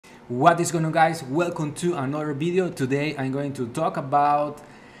What is going on, guys? Welcome to another video. Today I'm going to talk about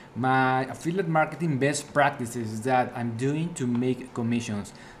my affiliate marketing best practices that I'm doing to make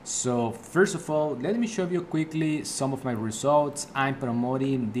commissions. So first of all, let me show you quickly some of my results. I'm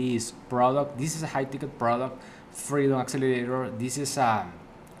promoting this product. This is a high ticket product, Freedom Accelerator. This is a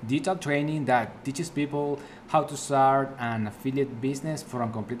digital training that teaches people how to start an affiliate business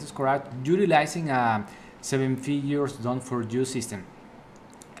from complete scratch utilizing a 7 figures done for you system.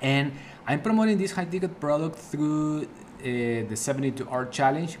 And I'm promoting this high ticket product through the 72-hour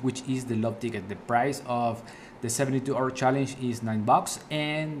challenge, which is the love ticket. The price of the 72-hour challenge is $9,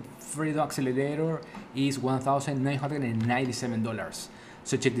 and Freedom Accelerator is $1,997.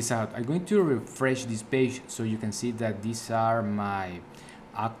 So check this out. I'm going to refresh this page so you can see that these are my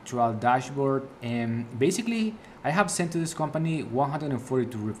actual dashboard, and basically I have sent to this company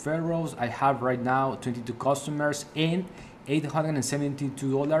 142 referrals. I have right now 22 customers and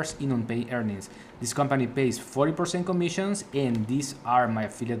 $872 in unpaid earnings. This company pays 40% commissions, and these are my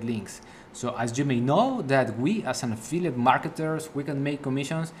affiliate links. So as you may know that we as an affiliate marketers, we can make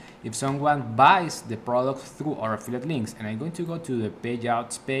commissions if someone buys the product through our affiliate links. And I'm going to go to the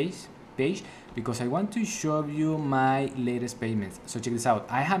payouts page because I want to show you my latest payments. So check this out.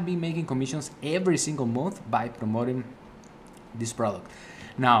 I have been making commissions every single month by promoting this product.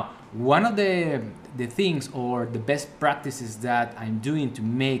 Now, one of the things or the best practices that I'm doing to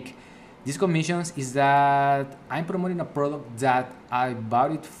make these commissions is that I'm promoting a product that I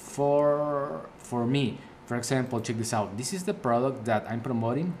bought it for me. For example, check this out. This is the product that I'm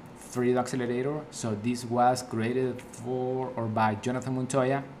promoting, Freedom Accelerator. So this was created for or by Jonathan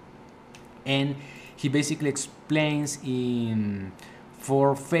Montoya, and he basically explains in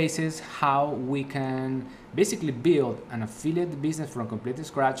 4 phases how we can basically build an affiliate business from complete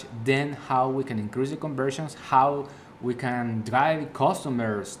scratch, then how we can increase the conversions, how we can drive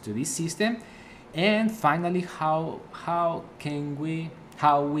customers to this system, and finally how we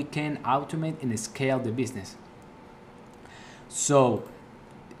can automate and scale the business. So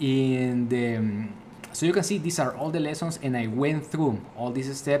so you can see these are all the lessons, and I went through all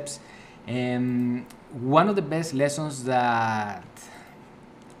these steps. And one of the best lessons that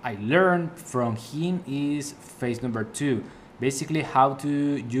I learned from him is phase number 2, basically how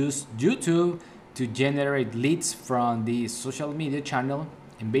to use YouTube to generate leads from the social media channel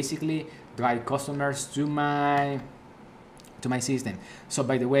and basically drive customers to my system. So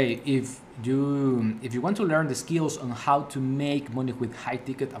by the way, if you want to learn the skills on how to make money with high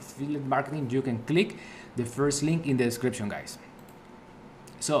ticket affiliate marketing, you can click the first link in the description, guys.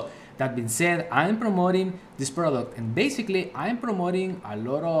 So that being said, I'm promoting this product, and basically I'm promoting a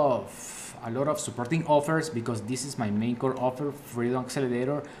lot of supporting offers because this is my main core offer, Freedom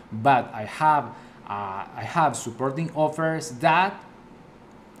Accelerator. But I have supporting offers that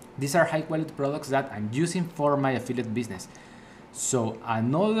these are high quality products that I'm using for my affiliate business. So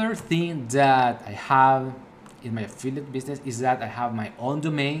another thing that I have in my affiliate business is that I have my own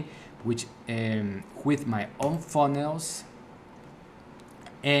domain, which with my own funnels,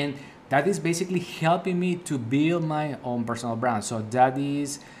 and that is basically helping me to build my own personal brand. So that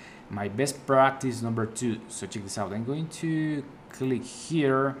is my best practice number 2. So check this out. I'm going to click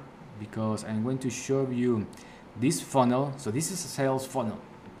here because I'm going to show you this funnel. So this is a sales funnel,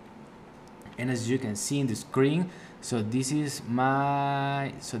 and as you can see in the screen, so this is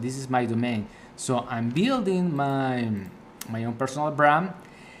my domain. So I'm building my own personal brand,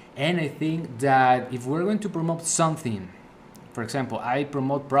 and I think that if we're going to promote something, for example, I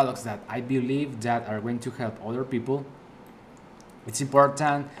promote products that I believe that are going to help other people, it's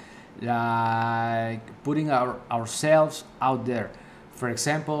important like putting ourselves out there. For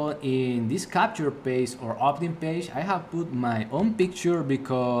example, in this capture page or opt-in page, I have put my own picture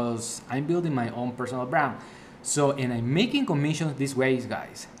because I'm building my own personal brand. So, and I'm making commissions this way,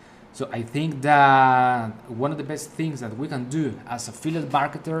 guys. So I think that one of the best things that we can do as affiliate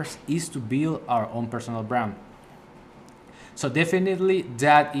marketers is to build our own personal brand. So definitely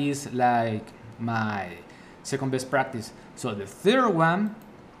that is like my second best practice. So the third one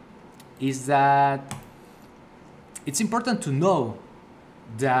is that it's important to know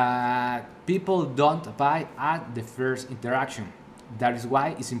that people don't buy at the first interaction. That is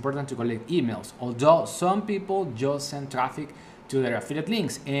why it's important to collect emails. Although some people just send traffic to their affiliate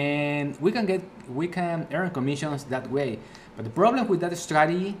links, and we can earn commissions that way. But the problem with that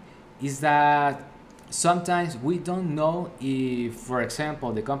strategy is that sometimes we don't know if, for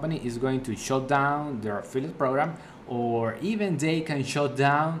example, the company is going to shut down their affiliate program, or even they can shut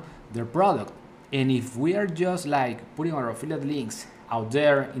down their product. And if we are just like putting our affiliate links out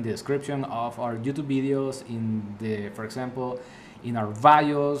there in the description of our YouTube videos, in the, for example, in our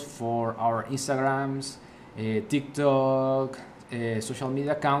bios for our Instagrams, TikTok, social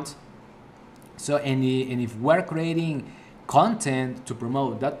media accounts. So and if we're creating content to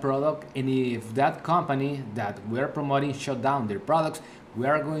promote that product, and if that company that we're promoting shut down their products, we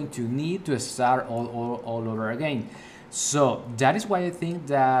are going to need to start all over again. So that is why I think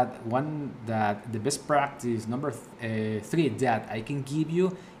that the best practice number 3 that I can give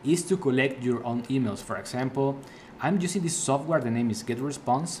you is to collect your own emails. For example, I'm using this software, the name is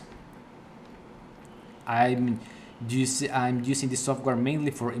GetResponse. I'm using this software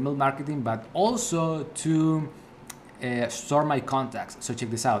mainly for email marketing, but also to store my contacts. So check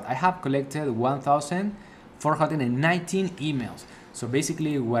this out. I have collected 1,419 emails. So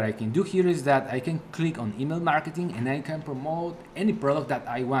basically what I can do here is that I can click on email marketing and I can promote any product that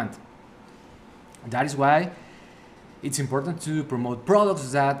I want. That is why it's important to promote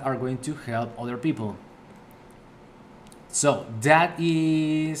products that are going to help other people. So that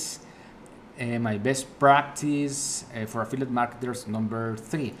is my best practice for affiliate marketers number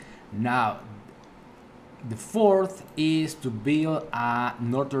 3. Now, the 4th is to build a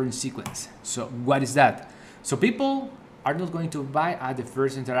nurturing sequence. So what is that? So people are not going to buy at the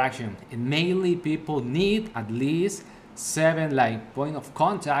first interaction, and mainly people need at least 7 point of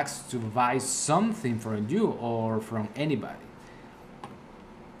contacts to buy something from you or from anybody.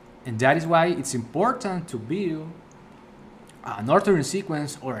 And that is why it's important to build a nurturing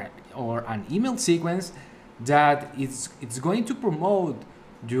sequence or an email sequence that it's going to promote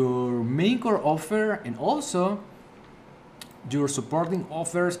your main core offer and also your supporting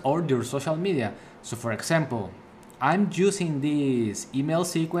offers or your social media. So for example, I'm using this email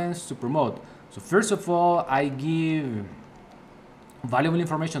sequence to promote. So first of all, I give valuable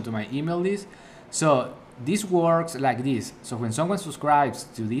information to my email list. So this works like this. So when someone subscribes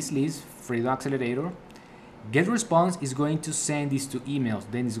to this list, Freedom Accelerator, GetResponse is going to send these 2 emails.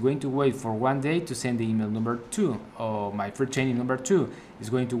 Then it's going to wait for 1 day to send the email number 2, or my free training number 2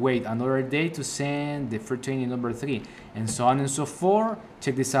 is going to wait another day to send the free training number 3, and so on and so forth.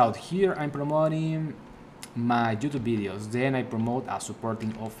 Check this out. Here I'm promoting my YouTube videos, then I promote a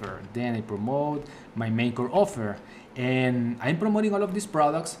supporting offer, then I promote my main core offer, and I'm promoting all of these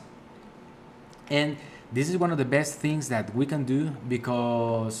products. And this is one of the best things that we can do,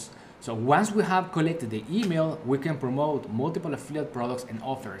 because so once we have collected the email, we can promote multiple affiliate products and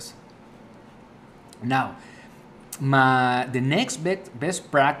offers. Now, the next best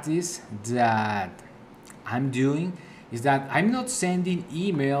practice that I'm doing is that I'm not sending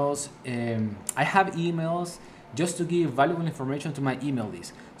emails. I have emails just to give valuable information to my email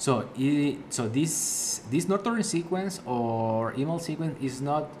list. So this nurturing sequence or email sequence is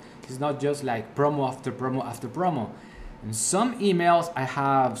not just like promo after promo after promo. In some emails I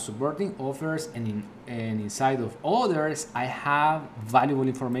have supporting offers, and inside of others I have valuable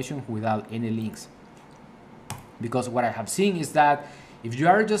information without any links. Because what I have seen is that if you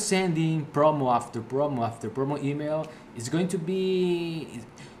are just sending promo after promo after promo email, you're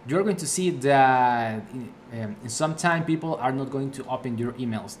going to see that in some time people are not going to open your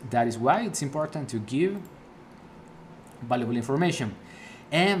emails. That is why it's important to give valuable information.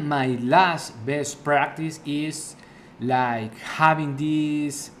 And my last best practice is like having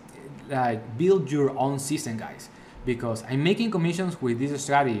this, like build your own system, guys, because I'm making commissions with this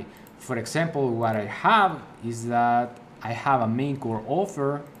strategy. For example, what I have is that I have a main core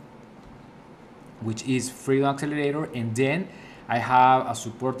offer, which is Freedom Accelerator, and then I have a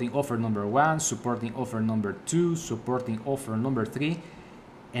supporting offer number 1, supporting offer number 2, supporting offer number 3,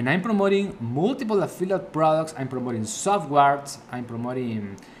 and I'm promoting multiple affiliate products. I'm promoting softwares, I'm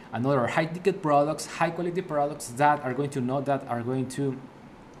promoting another high ticket products, high quality products that are going to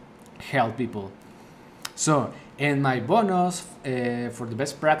help people. So, and my bonus for the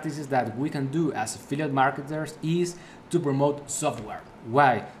best practices that we can do as affiliate marketers is to promote software.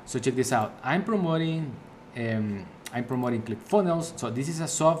 Why? So check this out. I'm promoting ClickFunnels. So this is a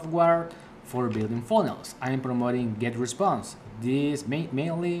software for building funnels. I'm promoting GetResponse. This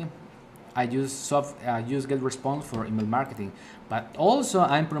mainly I use GetResponse for email marketing, but also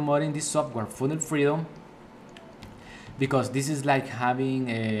I'm promoting this software, Funnel Freedom, because this is like having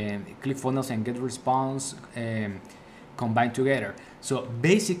ClickFunnels and GetResponse combined together. So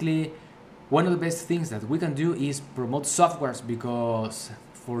basically, one of the best things that we can do is promote softwares, because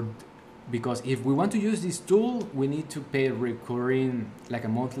if we want to use this tool, we need to pay recurring, like a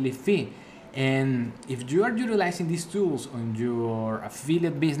monthly fee. And if you are utilizing these tools on your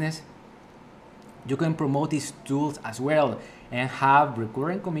affiliate business, you can promote these tools as well and have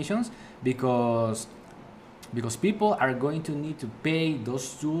recurring commissions, because because people are going to need to pay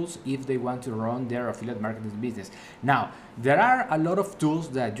those tools if they want to run their affiliate marketing business. Now, there are a lot of tools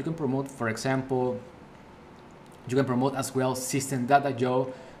that you can promote. For example, you can promote as well System Data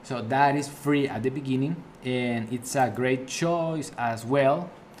Joe. So that is free at the beginning, and it's a great choice as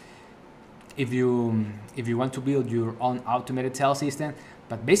well if you want to build your own automated sales system.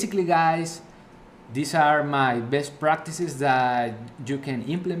 But basically, guys, these are my best practices that you can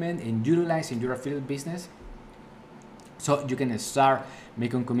implement and utilize in your affiliate business, so you can start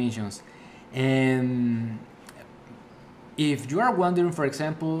making commissions. And if you are wondering, for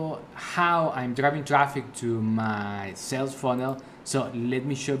example, how I'm driving traffic to my sales funnel, so let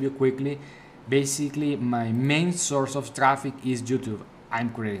me show you quickly. Basically, my main source of traffic is YouTube. I'm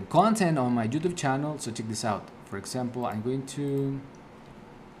creating content on my YouTube channel, so check this out. For example, I'm going to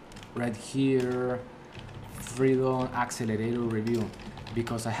right here, Freedom Accelerator review,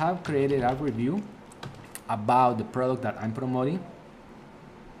 because I have created a review about the product that I'm promoting.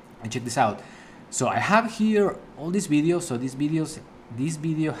 And check this out. So I have here all these videos. So this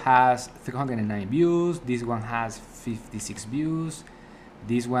video has 309 views. This one has 56 views.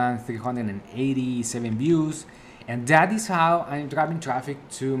 This one 387 views. And that is how I'm driving traffic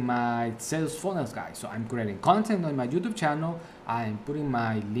to my sales funnels, guys. So I'm creating content on my YouTube channel. I'm putting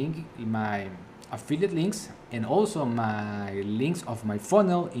my link, my affiliate links, and also my links of my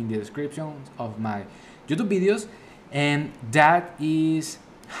funnel in the description of my YouTube videos. And that is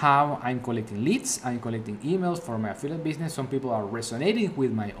how I'm collecting leads. I'm collecting emails for my affiliate business. Some people are resonating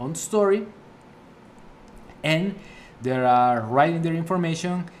with my own story, and they are writing their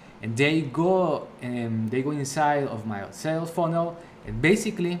information, and they go inside of my sales funnel, and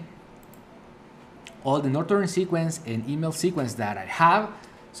basically all the nurturing sequence and email sequence that I have,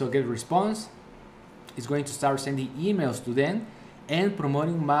 so GetResponse is going to start sending emails to them and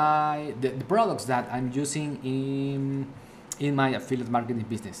promoting the products that I'm using in my affiliate marketing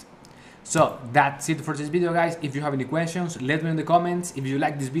business. So that's it for this video, guys. If you have any questions, let me know in the comments. If you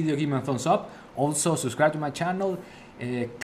like this video, give me a thumbs up. Also, subscribe to my channel, click